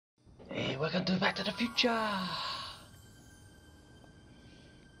welcome to Back to the Future!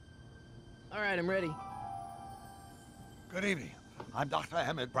 Alright, I'm ready. Good evening. I'm Dr.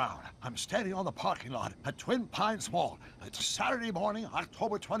 Emmett Brown. I'm standing on the parking lot at Twin Pines Mall. It's Saturday morning,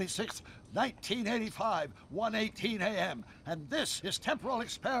 October 26th, 1985, 1:18 a.m. And this is temporal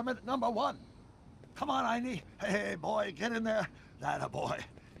experiment number 1. Come on, Einie. Hey, boy, get in there. That a boy.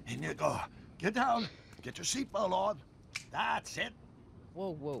 In you go. Get down. Get your seatbelt on. That's it.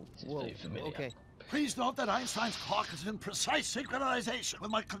 Whoa, whoa, whoa. Okay. Please note that Einstein's clock is in precise synchronization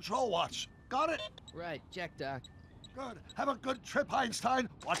with my control watch. Got it? Right, check, Doc. Good. Have a good trip, Einstein.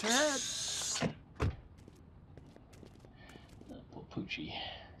 Watch your head. Poor Poochie.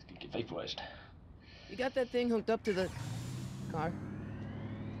 He's gonna get vaporized. You got that thing hooked up to the car?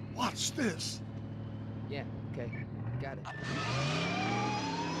 Watch this. Yeah, okay. Got it.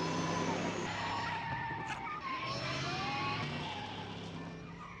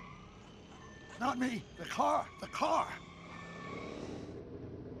 Not me. The car. The car.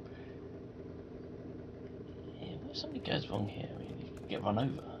 Yeah, what if something goes wrong here? I mean, you get run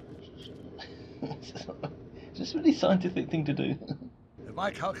over. It's just a really scientific thing to do. If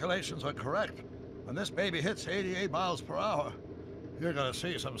my calculations are correct, when this baby hits 88 miles per hour, you're gonna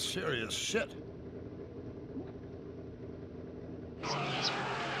see some serious shit.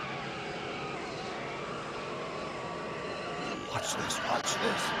 Watch this, watch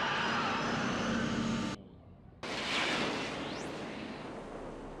this.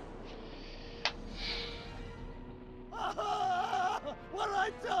 What did I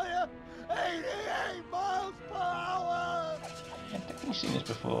tell you? 88 miles per hour! I've definitely seen this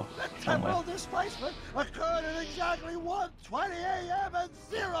before. The temporal displacement occurred at exactly 1:20 a.m. and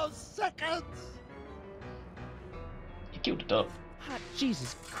 0 seconds! You killed a dog. Hot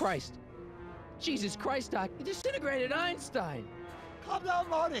Jesus Christ. Jesus Christ, Doc. You disintegrated Einstein. Calm down,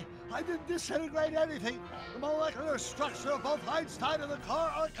 Marty. I didn't disintegrate anything. The molecular structure of both Einstein and the car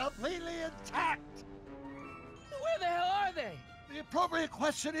are completely intact. Where the hell are they? The appropriate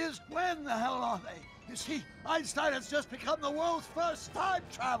question is, when the hell are they? You see, Einstein has just become the world's first time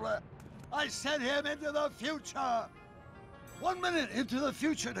traveler. I sent him into the future. 1 minute into the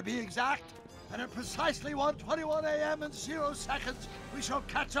future, to be exact. And at precisely 1:21 a.m. and 0 seconds, we shall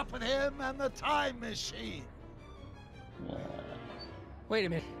catch up with him and the time machine. Wait a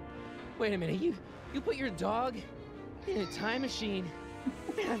minute. Wait a minute. You put your dog in a time machine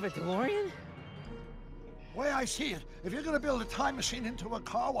out of a DeLorean? The way I see it, if you're going to build a time machine into a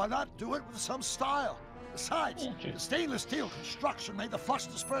car, why not do it with some style? Besides, the stainless steel construction made the flux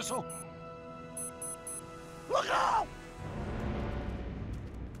dispersal. Look out!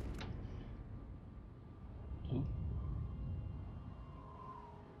 Ooh.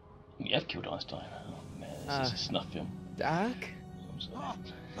 You have killed Einstein. Oh man, this is a snuff film. Doc? Oh,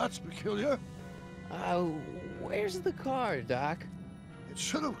 that's peculiar. Where's the car, Doc? It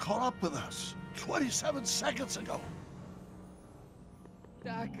should have caught up with us 27 seconds ago.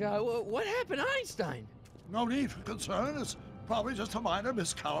 Doc, what happened to Einstein? No need for concern. It's probably just a minor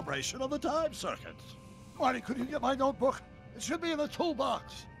miscalibration of the time circuits. Marty, could you get my notebook? It should be in the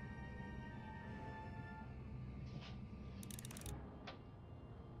toolbox.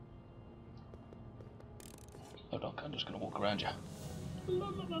 Oh, Doc, I'm just gonna walk around you. La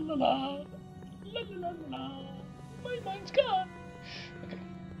la la la la. La la la la. My mind's gone. Okay.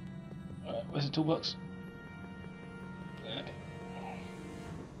 Alright, where's the toolbox? Okay.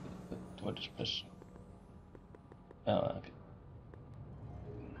 Do I just press? Oh, okay.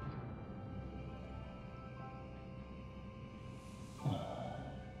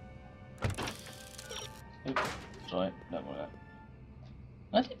 Oops, sorry, don't worry.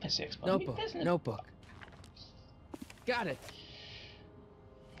 I did press the X button. Notebook, notebook. Got it.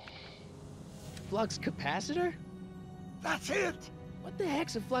 Flux capacitor? That's it! What the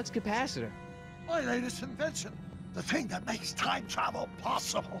heck's a flux capacitor? My latest invention. The thing that makes time travel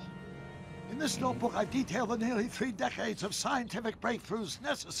possible. In this notebook, I detail the nearly 3 decades of scientific breakthroughs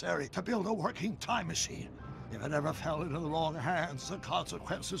necessary to build a working time machine. If it ever fell into the wrong hands, the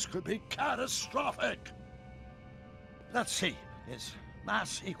consequences could be catastrophic. Let's see. It's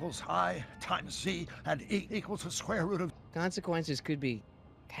mass equals I times Z, and E equals the square root of... Consequences could be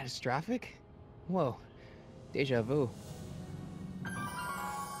catastrophic? Whoa. Deja vu.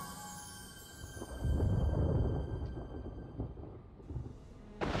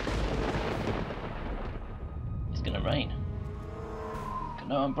 It's gonna rain. Got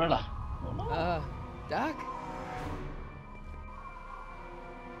no umbrella. Oh, no. Doc?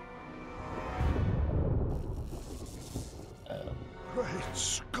 Great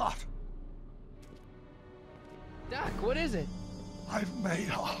Scott! Doc, what is it? I've made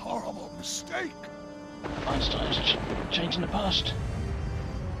a horrible mistake. Einstein's changing the past.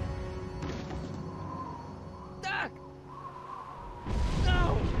 Doc!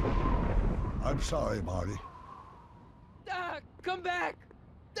 No! I'm sorry, Marty. Doc, come back!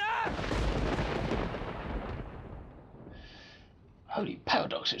 Doc! Holy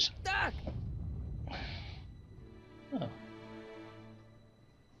paradoxes. Doc! Oh.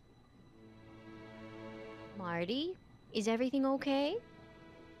 Marty, is everything okay?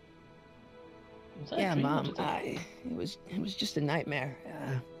 Was that a Yeah, dream or Mom. did that- It was just a nightmare.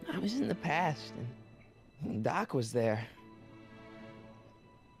 I was in the past, and Doc was there.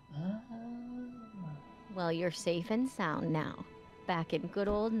 Ah. Well, you're safe and sound now. Back in good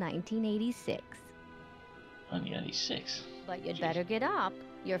old 1986. Only 86. But you'd Jeez. better get up.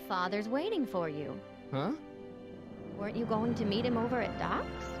 Your father's waiting for you. Huh? Weren't you going to meet him over at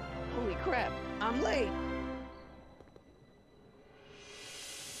Doc's? Holy crap! I'm late.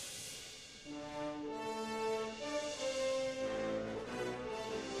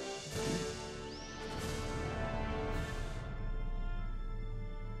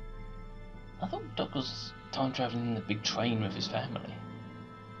 I thought Doc was time traveling in the big train with his family.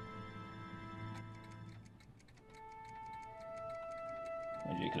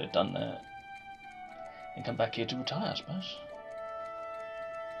 Maybe he could have done that and come back here to retire, I suppose.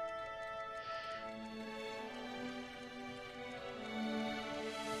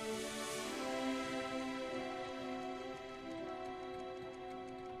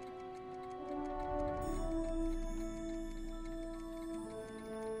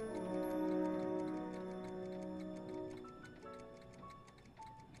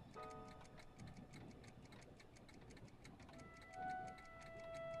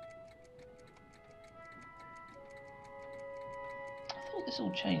 I thought this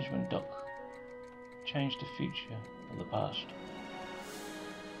all changed when Doc changed the future or the past.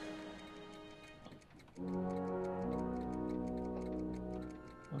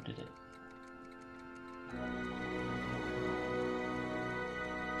 Or did it?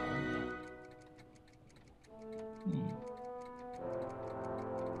 Hmm.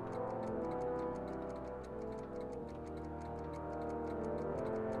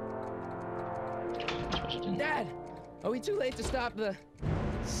 I suppose it didn't. Dad, are we too late to stop the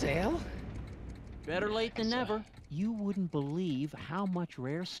sale? Better late than never. You wouldn't believe how much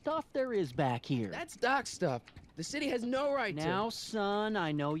rare stuff there is back here. That's Doc's stuff. The city has no right Now, to. son,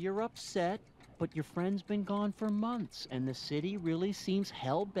 I know you're upset, but your friend's been gone for months, and the city really seems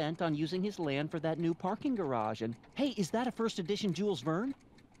hell-bent on using his land for that new parking garage. And, hey, is that a first edition Jules Verne?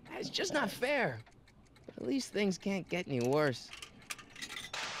 It's just not fair. But at least things can't get any worse.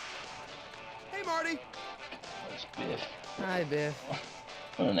 Hey, Marty! That's Biff. Hi, Biff.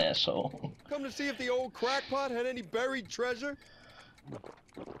 What an asshole. Come to see if the old crackpot had any buried treasure?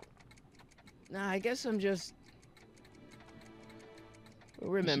 Nah, I guess I'm just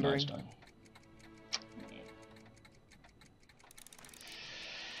Mr. remembering. Einstein.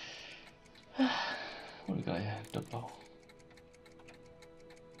 What do we got here? Double.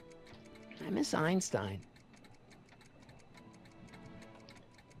 I miss Einstein.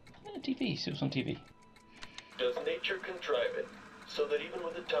 TV. See what's on TV. Does nature contrive it so that even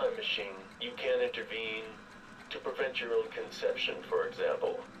with a time machine, you can intervene to prevent your own conception, for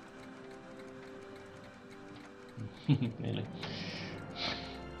example? Really?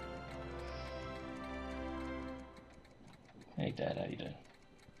 Hey, Dad, how you doing?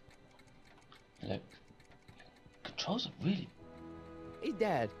 Look, controls are really. Hey,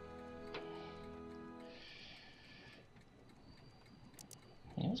 Dad.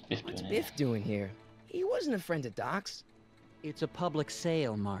 Yeah, what's Biff What's doing Biff doing here? He wasn't a friend of Doc's. It's a public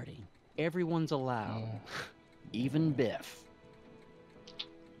sale, Marty. Everyone's allowed. here? Even Biff.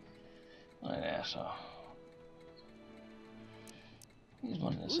 What an asshole. He's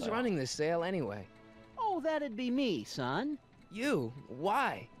running this. Who's running this sale anyway? Oh, that'd be me, son. You?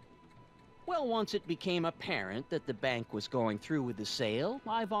 Why? Well, once it became apparent that the bank was going through with the sale,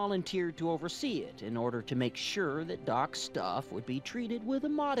 I volunteered to oversee it in order to make sure that Doc's stuff would be treated with a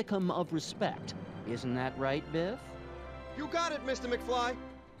modicum of respect. Isn't that right, Biff? You got it, Mr. McFly!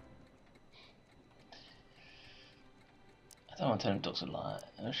 I don't want to tell him Doc's a lie.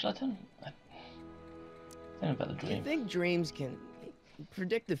 Should I tell him? Tell him about the Do you dream. think dreams can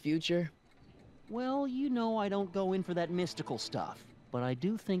predict the future? Well, you know I don't go in for that mystical stuff, but I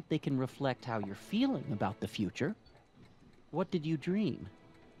do think they can reflect how you're feeling about the future. What did you dream?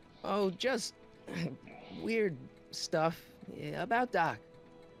 Oh, just weird stuff about Doc.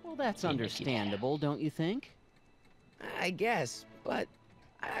 Well, that's Yeah, understandable, don't you think? I guess, but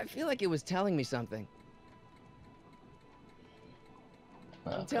I feel like it was telling me something.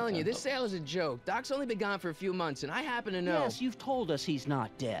 I'm telling you, this sale is a joke. Doc's only been gone for a few months, and I happen to know. Yes, you've told us he's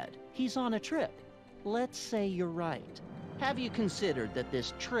not dead. He's on a trip. Let's say you're right. Have you considered that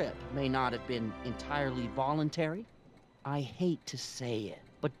this trip may not have been entirely voluntary? I hate to say it,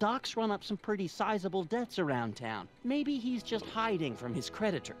 but Doc's run up some pretty sizable debts around town. Maybe he's just hiding from his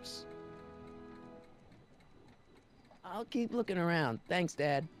creditors. I'll keep looking around. Thanks,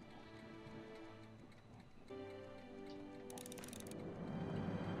 Dad.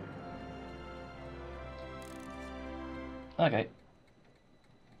 Okay.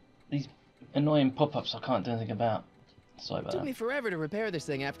 These annoying pop-ups I can't do anything about. Sorry It about took me that. forever to repair this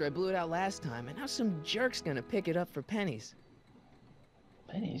thing after I blew it out last time, and now some jerk's gonna pick it up for pennies.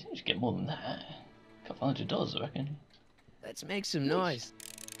 Pennies? You should get more than that. $200, I reckon. Let's make some noise.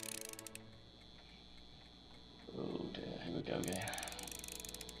 Oh dear, here we go again.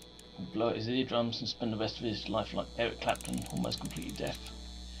 He'll blow out his eardrums and spend the rest of his life like Eric Clapton, almost completely deaf.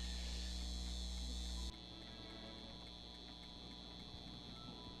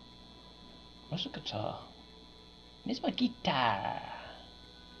 Where's the guitar? Where's my guitar?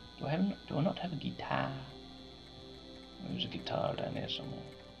 Do I not have a guitar? There's a guitar down here somewhere.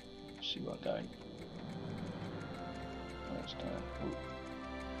 Let's see where I'm going. That's down.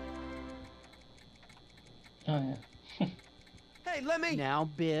 Oh yeah. Hey, let me... Now,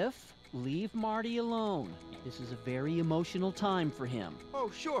 Biff, leave Marty alone. This is a very emotional time for him.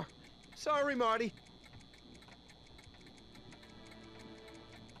 Oh, sure. Sorry, Marty.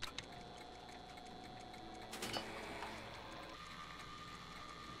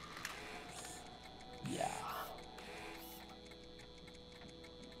 Yeah.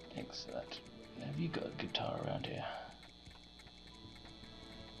 Thanks for that. Have you got a guitar around here?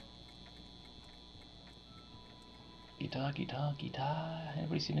 Guitar, guitar, guitar.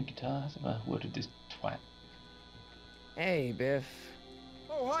 Anybody seen a guitar? Have I word with this twat? Hey, Biff.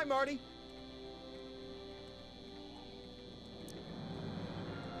 Oh, hi, Marty.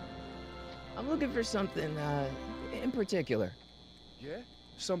 I'm looking for something, in particular. Yeah?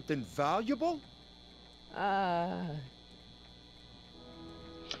 Something valuable?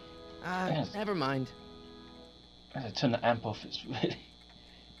 Yes. Never mind. I had to turn the amp off, it's really...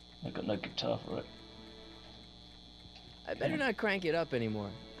 I've got no guitar for it. I better not crank it up anymore.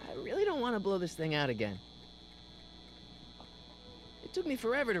 I really don't want to blow this thing out again. It took me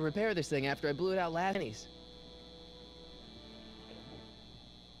forever to repair this thing after I blew it out last pennies.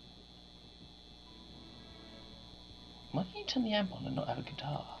 Why don't you turn the amp on and not have a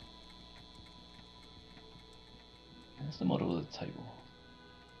guitar? That's the model of the table.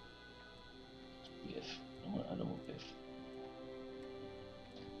 It's Biff. I don't want Biff.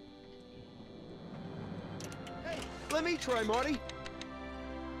 Hey, let me try, Marty.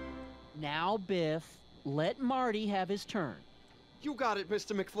 Now, Biff, let Marty have his turn. You got it,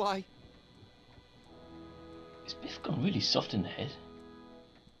 Mr. McFly. Is Biff gone really soft in the head?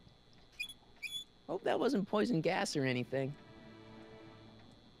 Hope that wasn't poison gas or anything.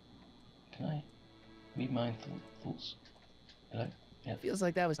 Can I read my thoughts? Hello? Yeah. Feels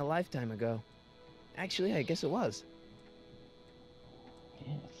like that was a lifetime ago. Actually, I guess it was.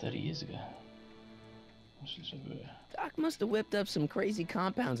 Yeah, 30 years ago. What's this over here? Doc must have whipped up some crazy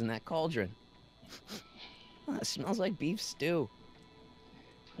compounds in that cauldron. Oh, it smells like beef stew.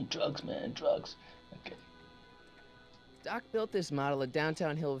 Drugs, man, drugs. Okay. Doc built this model at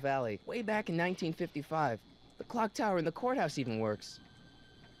downtown Hill Valley way back in 1955. The clock tower in the courthouse even works.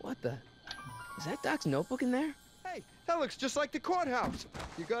 What the? Is that Doc's notebook in there? Hey, that looks just like the courthouse.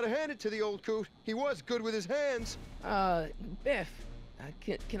 You gotta hand it to the old coot. He was good with his hands. Biff,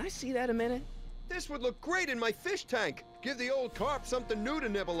 can I see that a minute? This would look great in my fish tank. Give the old carp something new to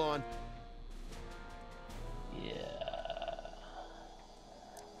nibble on. Yeah.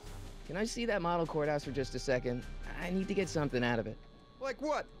 Can I see that model courthouse for just a second? I need to get something out of it. Like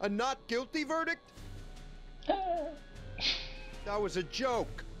what? A not guilty verdict? That was a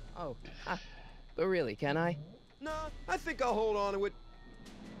joke. Oh, but really, can I? Nah, I think I'll hold on to it.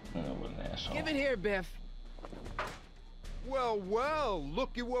 Oh, what an asshole. Give it here, Biff. Well, well,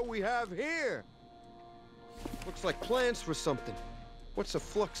 look at what we have here. Looks like plans for something. What's a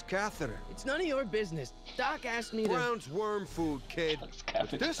flux catheter? It's none of your business. Doc asked me to... Brown's worm food, kid. Flux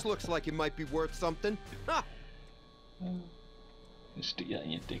catheter. This looks like it might be worth something. Ha! You stick that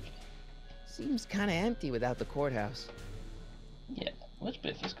in your dick. Seems kind of empty without the courthouse. Yeah. Where's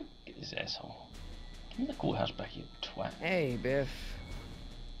Biff? Let's go get this asshole. Give me the courthouse back, you twat. Hey, Biff.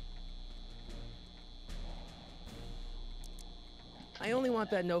 I only want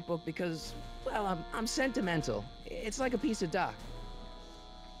that notebook because, well, I'm sentimental. It's like a piece of Doc.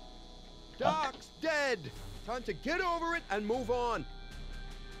 Doc's dead. Time to get over it and move on.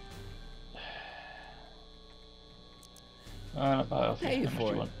 I'll buy it off Pay you How much for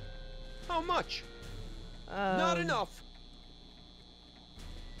you it. want? How much? Not enough.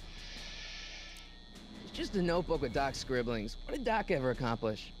 It's just a notebook with Doc's scribblings. What did Doc ever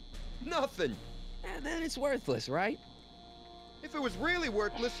accomplish? Nothing. Then it's worthless, right? If it was really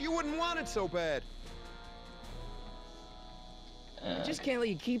worthless, you wouldn't want it so bad. I just can't let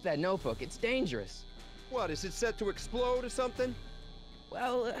you keep that notebook. It's dangerous. What, is it set to explode or something?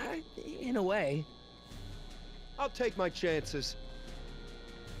 Well, in a way. I'll take my chances.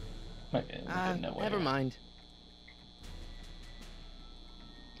 Okay, no way. Never mind.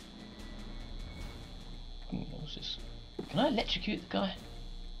 What's this? Can I electrocute the guy?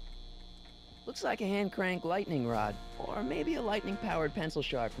 Looks like a hand crank lightning rod, or maybe a lightning powered pencil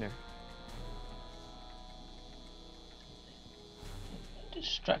sharpener.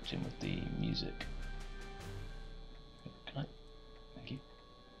 Distract him with the music. Can I? Thank you.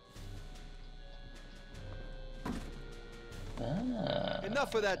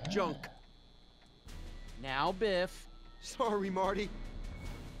 Enough of that junk. Now, Biff. Sorry, Marty.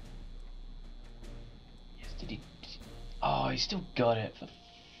 Yes, did he? Oh, he still got it, for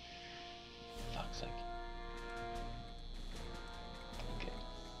fuck's sake. Okay.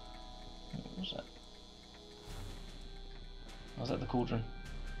 What was that? Was that the cauldron?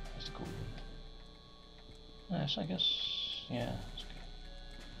 That's the cauldron. Yes, I guess. Yeah, that's good.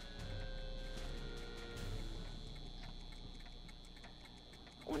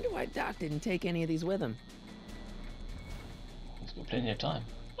 I wonder why Doc didn't take any of these with him. He's got plenty of time.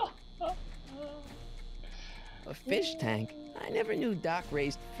 A fish tank? I never knew Doc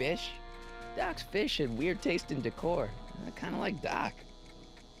raised fish. Doc's fish had weird taste in decor. I kind of like Doc.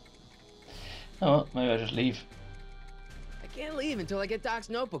 Oh, well, maybe I'll just leave. I can't leave until I get Doc's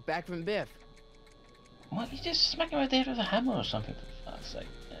notebook back from Biff. Why don't you just smack him over the head with a hammer or something, for fuck's sake?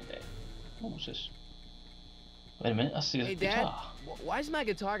 Okay. What was this? Wait a minute, I see Hey, a Dad, guitar. why's my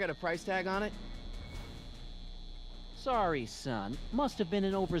guitar got a price tag on it? Sorry, son. Must have been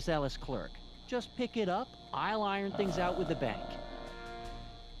an overzealous clerk. Just pick it up. I'll iron things out with the bank.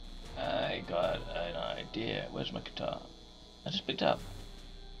 I got an idea. Where's my guitar? I just picked it up.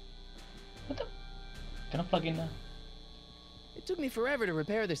 What the? Can I plug in there? It took me forever to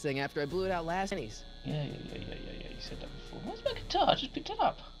repair this thing after I blew it out last pennies. Yeah. You said that before. Where's my guitar? I just picked it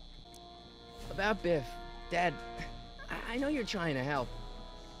up. About Biff, Dad, I know you're trying to help.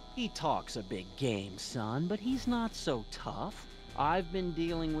 He talks a big game, son, but he's not so tough. I've been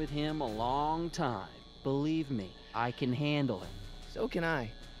dealing with him a long time. Believe me, I can handle it. So can I.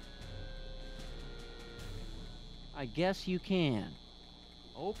 I guess you can.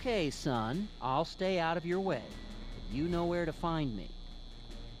 Okay, son, I'll stay out of your way. You know where to find me.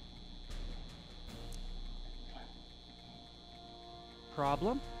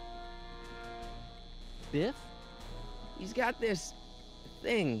 Problem? Biff? He's got this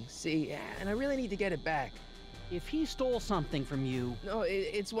thing, see, and I really need to get it back. If he stole something from you... No,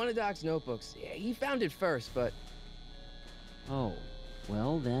 it's one of Doc's notebooks. Yeah, he found it first, but... Oh,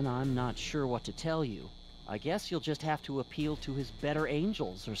 well then I'm not sure what to tell you. I guess you'll just have to appeal to his better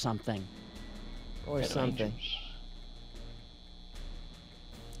angels or something. Or Better something. Angels.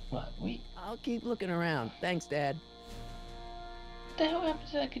 What? I'll keep looking around. Thanks, Dad. What the hell happened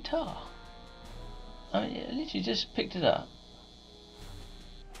to that guitar? I mean, I literally just picked it up.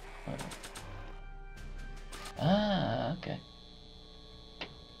 Ah, okay.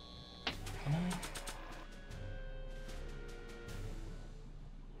 Can I?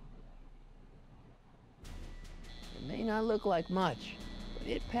 It may not look like much, but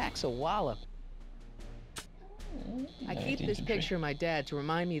it packs a wallop. I keep this picture of my dad to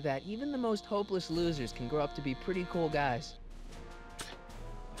remind me that even the most hopeless losers can grow up to be pretty cool guys.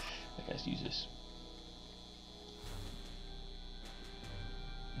 Okay, let's use this.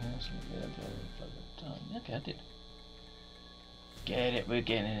 Okay, I did. Get it, we're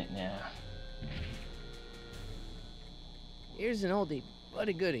getting it now. Here's an oldie, but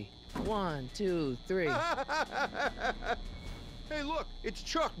a goodie. 1, 2, 3. Hey, look, it's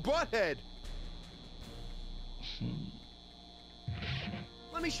Chuck Butthead.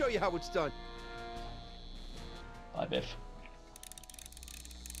 Let me show you how it's done. Bye, Biff.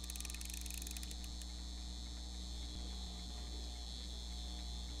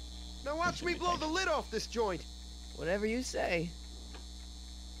 Now watch me blow the lid off this joint. Whatever you say.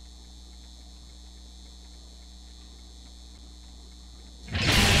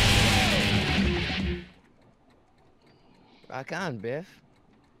 Rock on, Biff.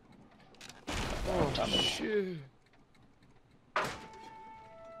 Oh, shit.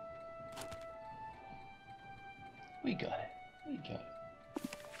 We got it. We got it.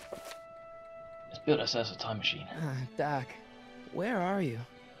 Let's build ourselves a time machine. Doc, where are you?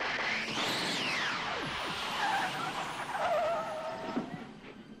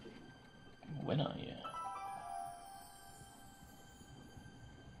 When are you?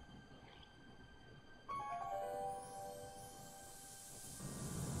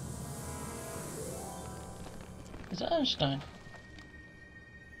 Is that Einstein?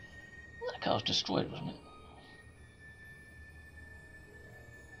 That car was destroyed, wasn't it?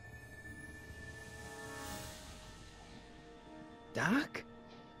 Doc?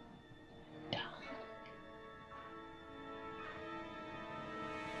 Yeah.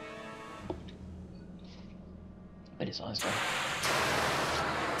 Bet it's Einstein.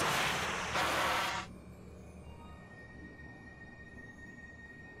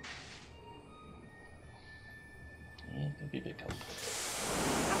 Yeah, could be a bit cold.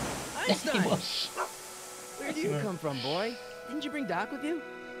 Einstein! He was. Where do you come from, boy? Didn't you bring Doc with you?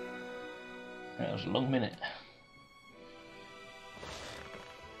 That was a long minute.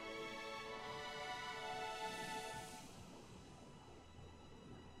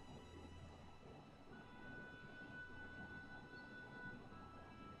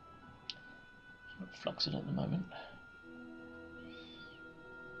 Fluxing at the moment.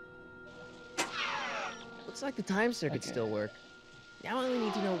 Looks like the time circuits still work. Now I only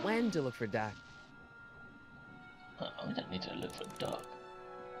need to know when to look for Doc. Oh, we don't need to look for Doc.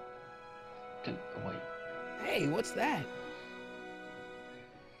 Go away. Hey, what's that?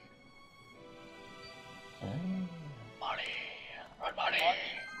 Marty. Run, Marty.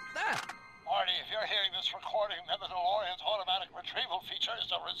 Ah! Marty, if you're hearing this recording, then the DeLorean's automatic retrieval feature is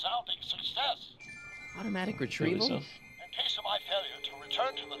a resounding success. Automatic Kill retrieval? yourself. In case of my failure to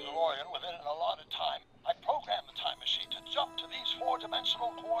return to the DeLorean within an allotted time, I programmed the time machine to jump to these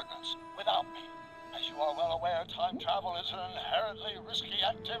four-dimensional coordinates without me. As you are well aware, time travel is an inherently risky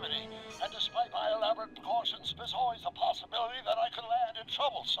activity, and despite my elaborate precautions, there's always the possibility that I could land in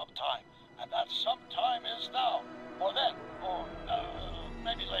trouble sometime. And that sometime is now, or then, or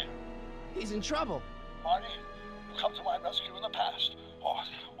maybe later. He's in trouble. Marty, you come to my rescue in the past, or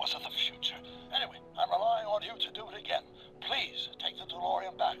was it the future? Anyway, I'm relying on you to do it again. Please take the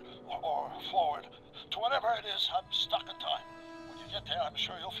DeLorean back, or forward, to whatever it is. I'm stuck in time. When you get there, I'm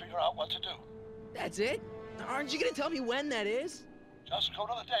sure you'll figure out what to do. That's it? Aren't you gonna tell me when that is? Just go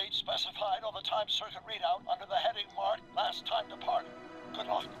to the date specified on the time circuit readout under the heading marked Last Time Departed. Good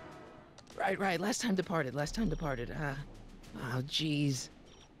luck. Right. Last time departed. Oh, jeez.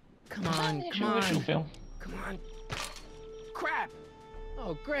 Come on, It's come your original on. film. Come on. Crap!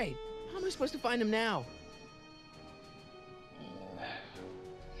 Oh, great. How am I supposed to find him now?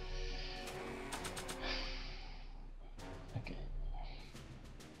 Okay.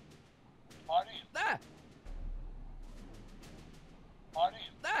 Marty? Ah! Marty?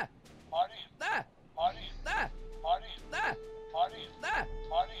 Ah! Marty? Ah! Marty? Ah! Marty? Ah! Marty? Ah!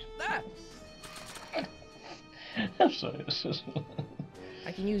 Marty? Ah! I'm sorry. It's just...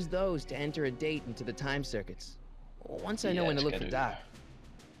 I can use those to enter a date into the time circuits. Once I know when to look for Doc.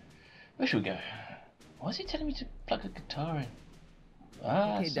 Where should we go? Why is he telling me to plug a guitar in?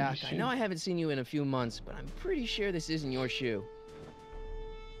 Ah, Okay, it's Doc, a I shoe. know I haven't seen you in a few months, but I'm pretty sure this isn't your shoe.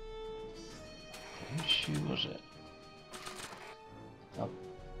 Whose shoe was it? Oh.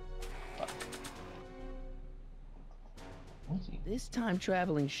 Fuck. What's he? This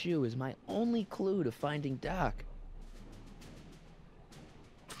time-traveling shoe is my only clue to finding Doc.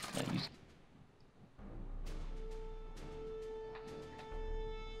 No, he's...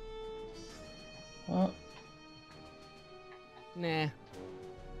 What? Nah.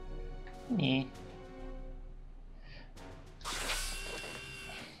 Yeah.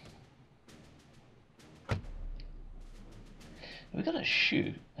 We got a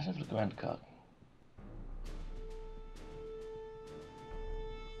shoe. Let's have a look around the car.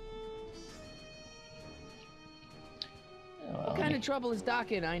 Oh, well, What kind of trouble is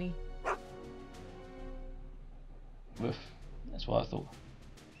Doc in, Einie? Woof. That's what I thought.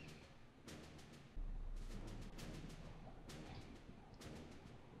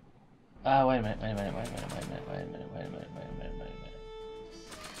 Ah, wait a minute.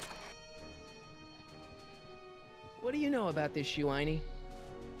 What do you know about this shoe, Einie?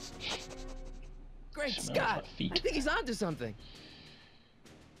 Great Smells Scott! like feet. I think he's onto something.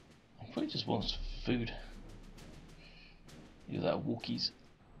 He probably just wants food. Either that or walkies.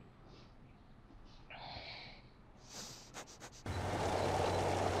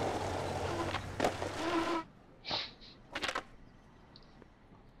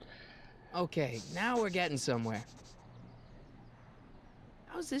 Okay, now we're getting somewhere.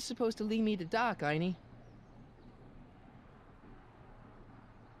 How's this supposed to lead me to Doc, Einie?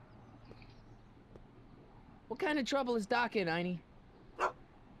 What kind of trouble is Doc in, Einie?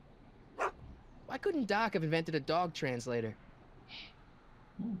 Why couldn't Doc have invented a dog translator?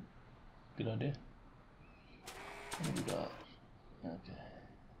 Good idea. What do we got? Okay.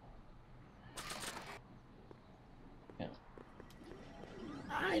 Yeah.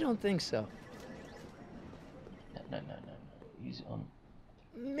 I don't think so. No. Use it on.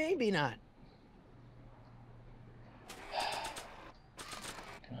 Maybe not.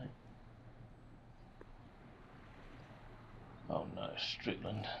 Can I? Oh no,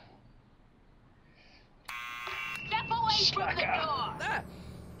 Strickland. Step away from the door! Ah!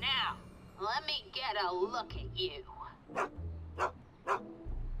 Now, let me get a look at you.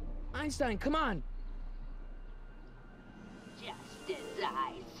 Einstein, come on! Just as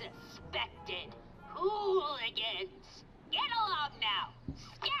I suspected. Hooligans! Get along now!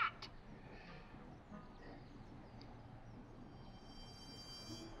 Scat!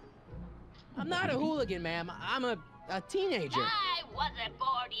 I'm not a hooligan, ma'am. I'm a teenager. I wasn't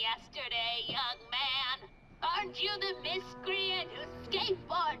born yesterday, young man. Aren't you the miscreant who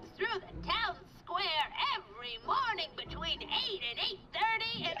skateboards through the town square every morning between 8 and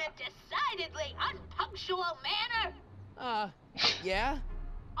 8:30 in a decidedly unpunctual manner? Yeah?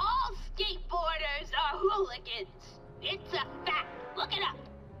 All skateboarders are hooligans. It's a fact. Look it up.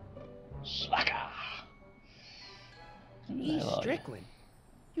 Slacker. Who the E. hell are you? Strickland.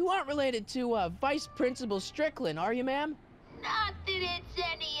 You aren't related to, Vice Principal Strickland, are you, ma'am? Not that it's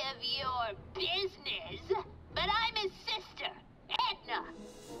any of your business, but I'm his sister, Edna.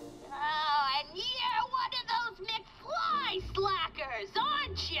 Oh, and you're one of those McFly slackers,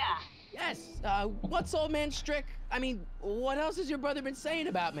 aren't ya? Yes, what's old man Strick? I mean, what else has your brother been saying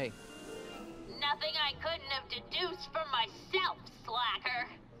about me? Nothing I couldn't have deduced from myself, slacker.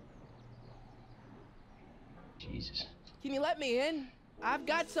 Jesus. Can you let me in? I've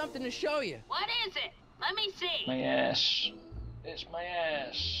got something to show you. What is it? Let me see. My ass. It's my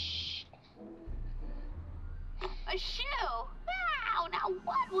ass. A shoe? Wow, now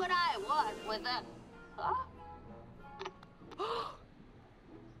what would I want with a... Huh?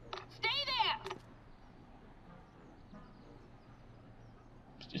 Stay there!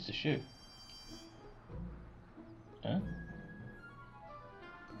 It's just a shoe. Huh?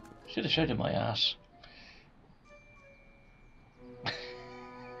 Should have showed him my ass.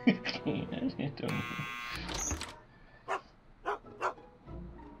 Leave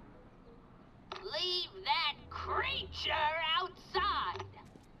that creature outside!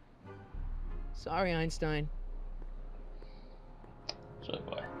 Sorry, Einstein. So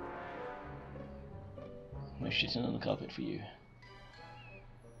boy. No shitting on the carpet for you.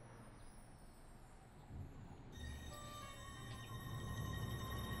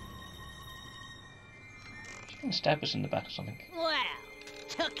 She's gonna stab us in the back or something. Well,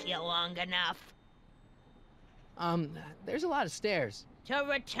 took you long enough. There's a lot of stairs. To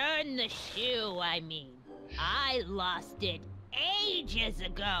return the shoe, I mean. I lost it ages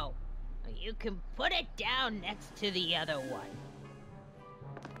ago. You can put it down next to the other one.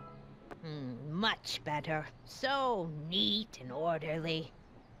 Much better. So neat and orderly.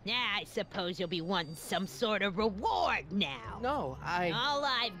 I suppose you'll be wanting some sort of reward now. No, All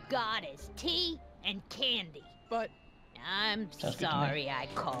I've got is tea and candy. But... I'm Sounds good to me. sorry I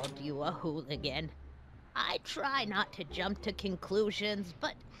called you a hooligan. I try not to jump to conclusions,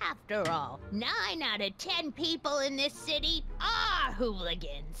 but after all, 9 out of 10 people in this city are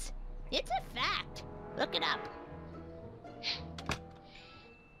hooligans. It's a fact. Look it up.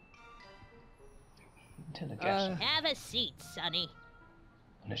 Turn the gas. Have a seat, Sonny.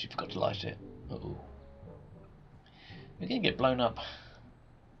 Unless you forgot to light it. Uh-oh. We're gonna get blown up.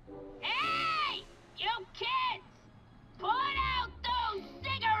 Hey! You kids! Put out those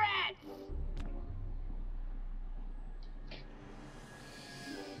cigarettes!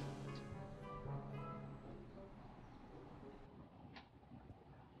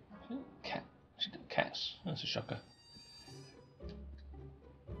 Cat. She's got cats. That's a shocker.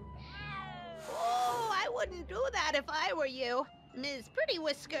 Oh, I wouldn't do that if I were you. Ms. Pretty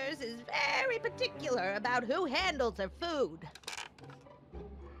Whiskers is very particular about who handles her food.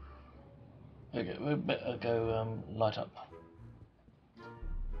 Okay, we better go light up.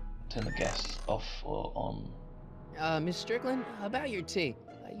 Turn the gas off or on. Miss Strickland, about your tea.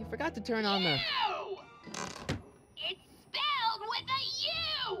 You forgot to turn on the... You! It's spelled with a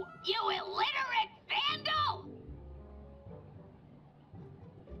U! You illiterate vandal!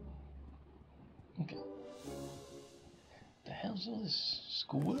 Okay. The hell's all this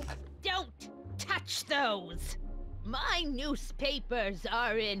schoolwork? Don't touch those! My newspapers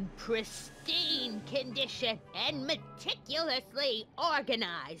are in pristine condition and meticulously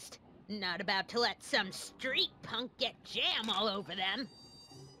organized. Not about to let some street punk get jam all over them.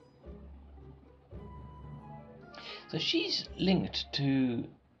 So she's linked to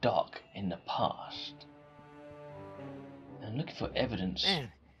Doc in the past. I'm looking for evidence. Man,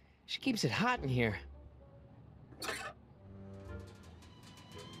 she keeps it hot in here. That's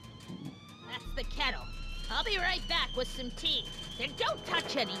the kettle. I'll be right back with some tea. Then don't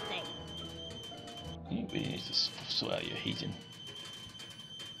touch anything. You really need to sort out your heating.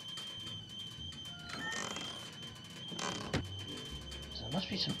 So there must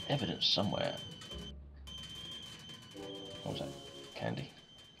be some evidence somewhere. What was that? Candy?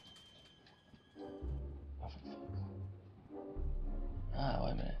 Ah,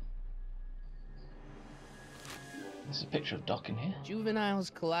 wait a minute. There's a picture of Doc in here. Juveniles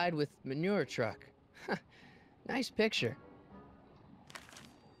collide with manure truck. Nice picture.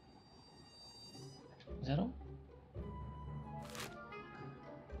 Is that all?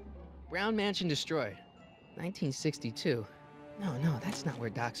 Brown Mansion destroyed. 1962. No, that's not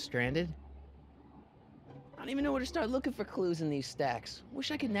where Doc's stranded. I don't even know where to start looking for clues in these stacks. Wish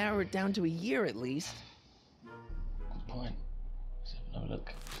I could narrow it down to a year at least. Good point. Let's have another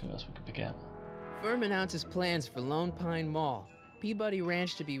look. See what else we can pick out. Firm announces plans for Lone Pine Mall. Peabody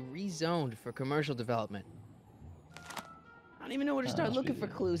Ranch to be rezoned for commercial development. I don't even know where to start looking for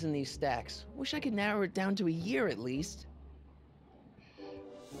clues in these stacks. Wish I could narrow it down to a year at least.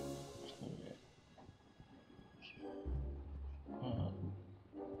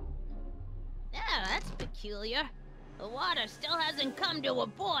 Yeah, that's peculiar. The water still hasn't come to a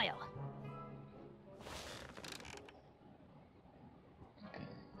boil. Okay.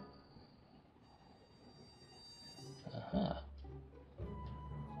 Uh-huh.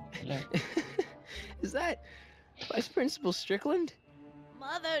 Hello. Is that Vice Principal Strickland?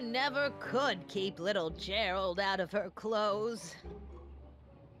 Mother never could keep little Gerald out of her clothes.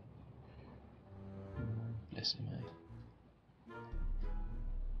 Bless him, eh?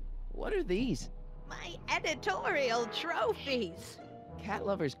 What are these? My editorial trophies. Cat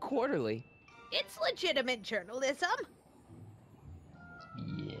Lovers Quarterly. It's legitimate journalism.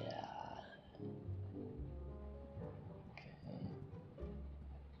 Yeah. Okay.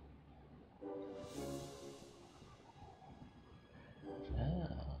 Ah.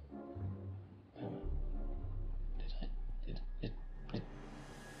 Did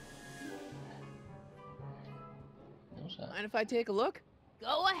What's that? Mind if I take a look?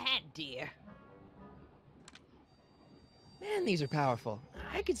 Go ahead, dear. Man, these are powerful.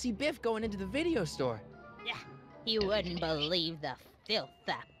 I could see Biff going into the video store. You wouldn't believe the filth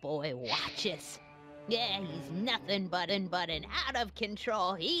that boy watches. Yeah, he's nothing but an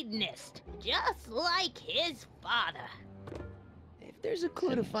out-of-control hedonist, just like his father. If there's a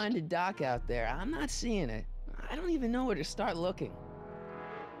clue to find a Doc out there, I'm not seeing it. I don't even know where to start looking.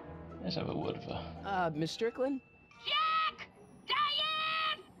 Let's have a word with her. Miss Strickland? Jack!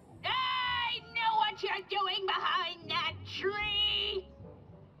 Diane! I know what you're doing behind that tree!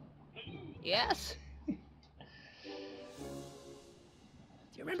 Yes? Do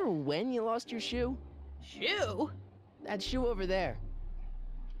you remember when you lost your shoe? Shoe? That shoe over there.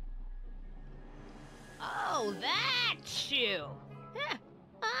 Oh, that shoe! Huh.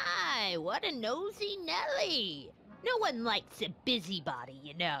 Aye, what a nosy Nelly! No one likes a busybody,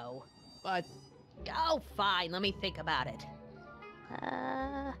 you know. But... Oh, fine, let me think about it.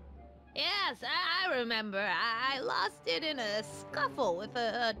 Yes, I remember. I lost it in a scuffle with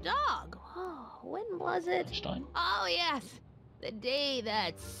a dog. Oh, when was it? Einstein? Oh, yes. The day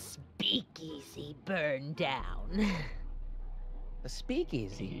that speakeasy burned down. A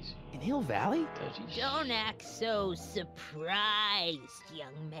speakeasy? Speakeasy. In Hill Valley? 30s. Don't act so surprised,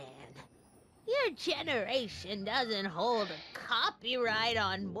 young man. Your generation doesn't hold a copyright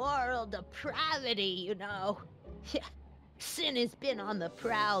on moral depravity, you know. Sin has been on the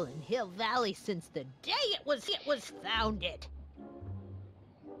prowl in Hill Valley since the day it was founded.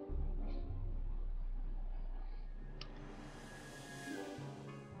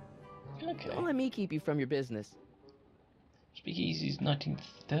 Okay. Don't let me keep you from your business. Speakeasy's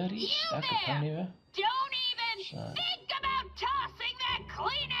 1930s? You Al there! Capone era? Don't even So- think about tossing that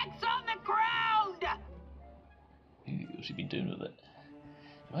Kleenex on the ground! What's he been doing with it?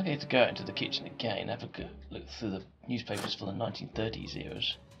 I'm going to go out into the kitchen again, have a good look through the newspapers for the 1930s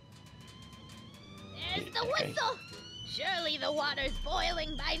eras. There's the Okay. whistle! Surely the water's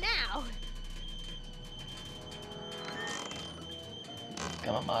boiling by now.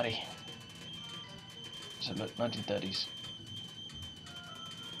 Come on, Marty. So look, 1930s.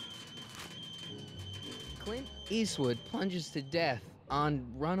 Clint Eastwood plunges to death on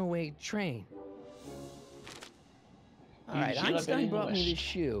runaway train. All right, see like Einstein Benny brought me West. this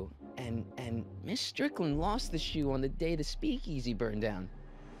shoe, And Miss Strickland lost the shoe on the day the speakeasy burned down.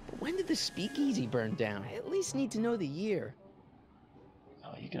 But when did the speakeasy burn down? I at least need to know the year.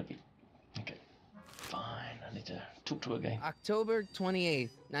 Oh, you're gonna be... Okay. Fine, I need to talk to her again. October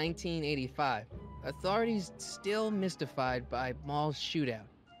 28th, 1985. Authorities still mystified by mall's shootout.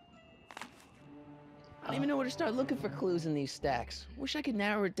 I don't even know where to start looking for clues in these stacks. Wish I could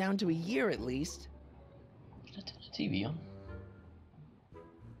narrow it down to a year at least. Did I turn the TV on?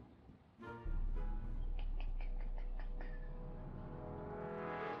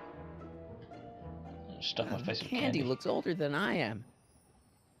 Stuck my face with Candy looks older than I am.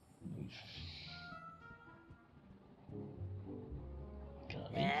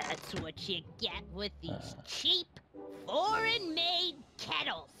 That's what you get with these cheap, foreign-made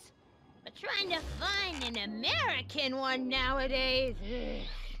kettles. But trying to find an American one nowadays...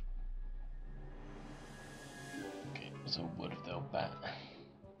 Okay, there's a word of the old bat.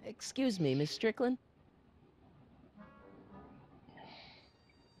 Excuse me, Miss Strickland?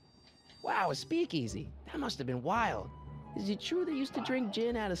 Wow, a speakeasy. That must have been wild. Is it true they used to drink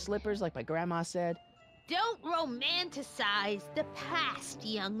gin out of slippers like my grandma said? Don't romanticize the past,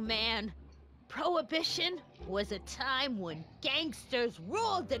 young man. Prohibition was a time when gangsters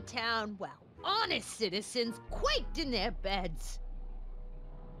ruled the town while honest citizens quaked in their beds.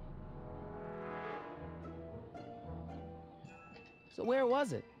 So where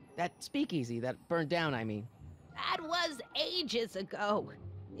was it? That speakeasy that burned down, I mean. That was ages ago.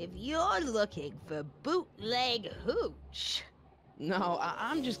 If you're looking for bootleg hooch... No,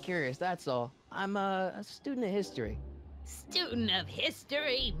 I'm just curious, that's all. I'm a student of history. Student of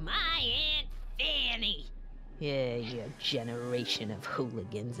history, my Aunt Fanny. Yeah, your generation of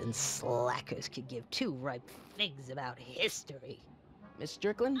hooligans and slackers could give two ripe figs about history. Miss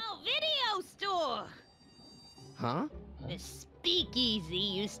Strickland? Oh, video store! Huh? The speakeasy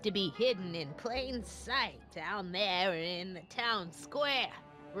used to be hidden in plain sight down there in the town square.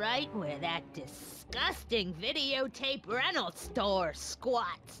 Right where that disgusting videotape rental store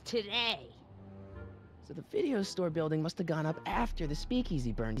squats today. So the video store building must have gone up after the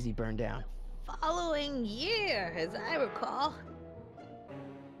speakeasy burned down. Following year, as I recall.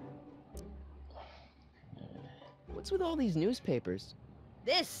 What's with all these newspapers?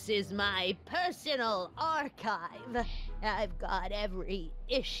 This is my personal archive. I've got every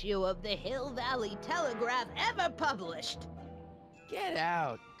issue of the Hill Valley Telegraph ever published. Get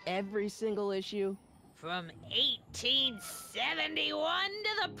out. Every single issue? From 1871 to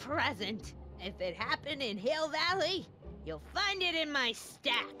the present. If it happened in Hill Valley, you'll find it in my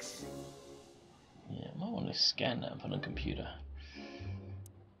stacks. Yeah, I might want to scan that and put on a computer.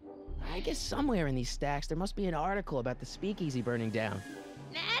 I guess somewhere in these stacks there must be an article about the speakeasy burning down.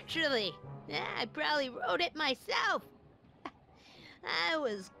 Naturally. I probably wrote it myself. I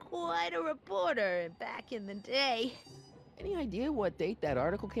was quite a reporter back in the day. Any idea what date that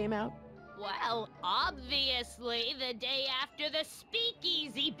article came out? Well, obviously the day after the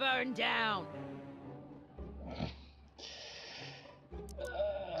speakeasy burned down.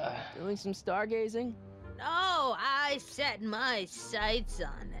 Doing some stargazing? No, I set my sights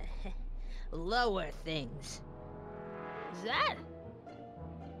on lower things. Is that?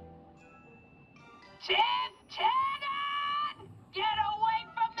 Lieutenant! Get away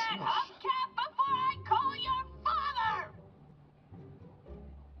from that hubcap before I call your father!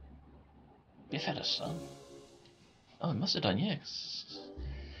 Biff had a son. Oh, it must have done, yeah.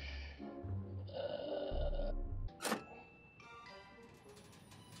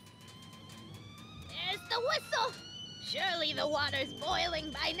 There's the whistle! Surely the water's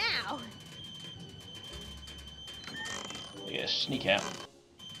boiling by now. Yeah, sneak out.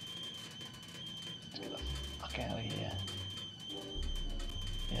 Let's get the fuck out of here.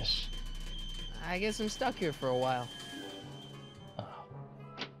 Yes. I guess I'm stuck here for a while. Oh,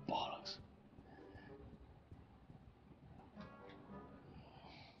 bollocks.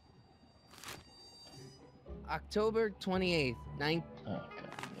 October 28th, Oh, okay.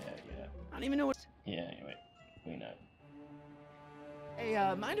 Yeah. I don't even know what... Yeah, anyway. We know.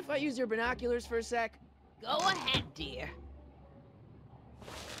 Hey, mind if I use your binoculars for a sec? Go ahead, dear.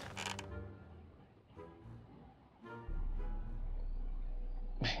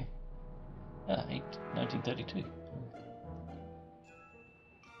 1932.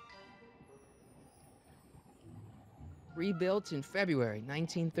 Rebuilt in February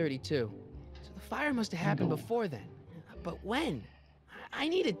 1932. So the fire must have happened before then. But when? I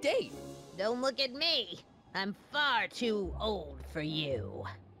need a date. Don't look at me. I'm far too old for you.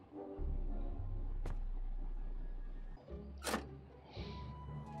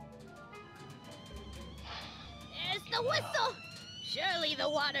 There's the whistle! Surely the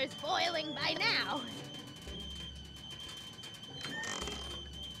water's boiling by now.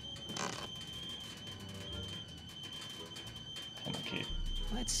 Come on, kid.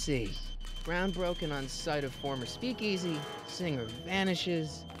 Let's see. Ground broken on site of former speakeasy. Singer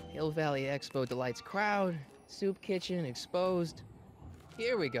vanishes. Hill Valley Expo delights crowd. Soup kitchen exposed.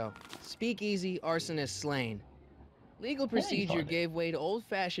 Here we go. Speakeasy arsonist slain. Legal procedure gave way to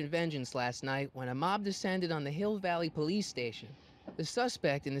old-fashioned vengeance last night when a mob descended on the Hill Valley police station. The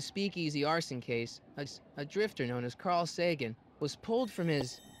suspect in the speakeasy arson case, a drifter known as Carl Sagan, was pulled from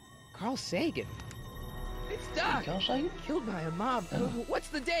his... Carl Sagan? It's Doc! Carl Sagan? Killed by a mob. What's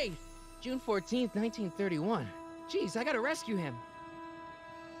the date? June 14th, 1931. Jeez, I gotta rescue him.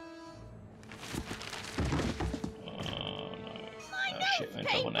 My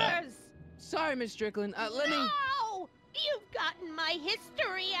newspapers! Sorry, Miss Strickland. Let me... No! You've gotten my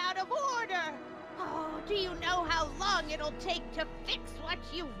history out of order! Oh, do you know how long it'll take to fix what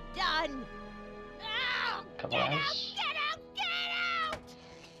you've done? Oh, Come get on. out! Get out! Get out!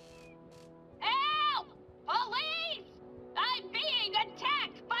 Help! Police! I'm being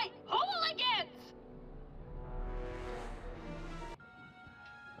attacked by hooligans!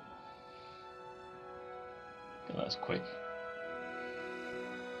 God, that's quick.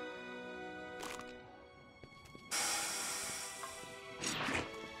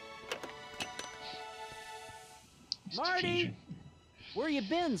 Marty! Where you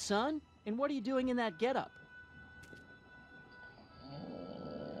been, son? And what are you doing in that getup?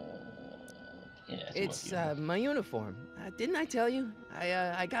 Yeah, It's my uniform. Didn't I tell you?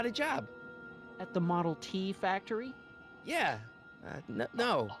 I got a job. At the Model T factory? Yeah.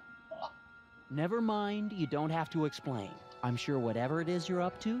 No. Never mind, you don't have to explain. I'm sure whatever it is you're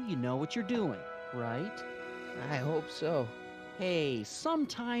up to, you know what you're doing, right? I hope so. Hey,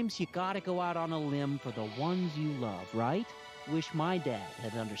 sometimes you gotta go out on a limb for the ones you love, right? Wish my dad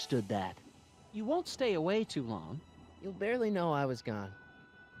had understood that. You won't stay away too long. You'll barely know I was gone.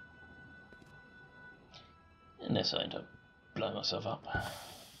 Unless I end up blowing myself up.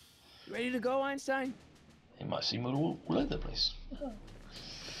 You ready to go, Einstein? It might seem all over the place.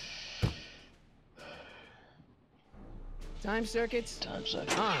 Time circuits? Time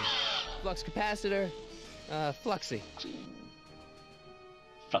circuit. On. Flux capacitor. Fluxy.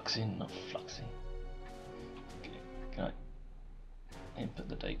 Fluxing, not fluxing. Okay, can I input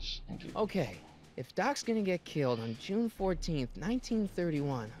the dates? Okay, if Doc's gonna get killed on June 14th,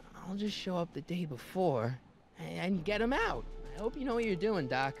 1931, I'll just show up the day before and get him out. I hope you know what you're doing,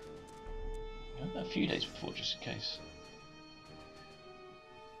 Doc. A few days before, just in case.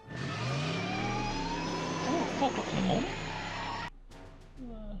 4 o'clock in the morning?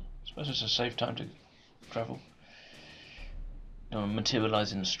 I suppose it's a safe time to travel. Don't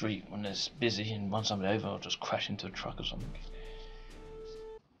materialise in the street when it's busy and run somebody over or just crash into a truck or something.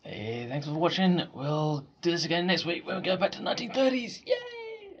 Hey, thanks for watching. We'll do this again next week when we go back to the 1930s. Yay!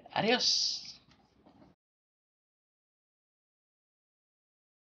 Adios!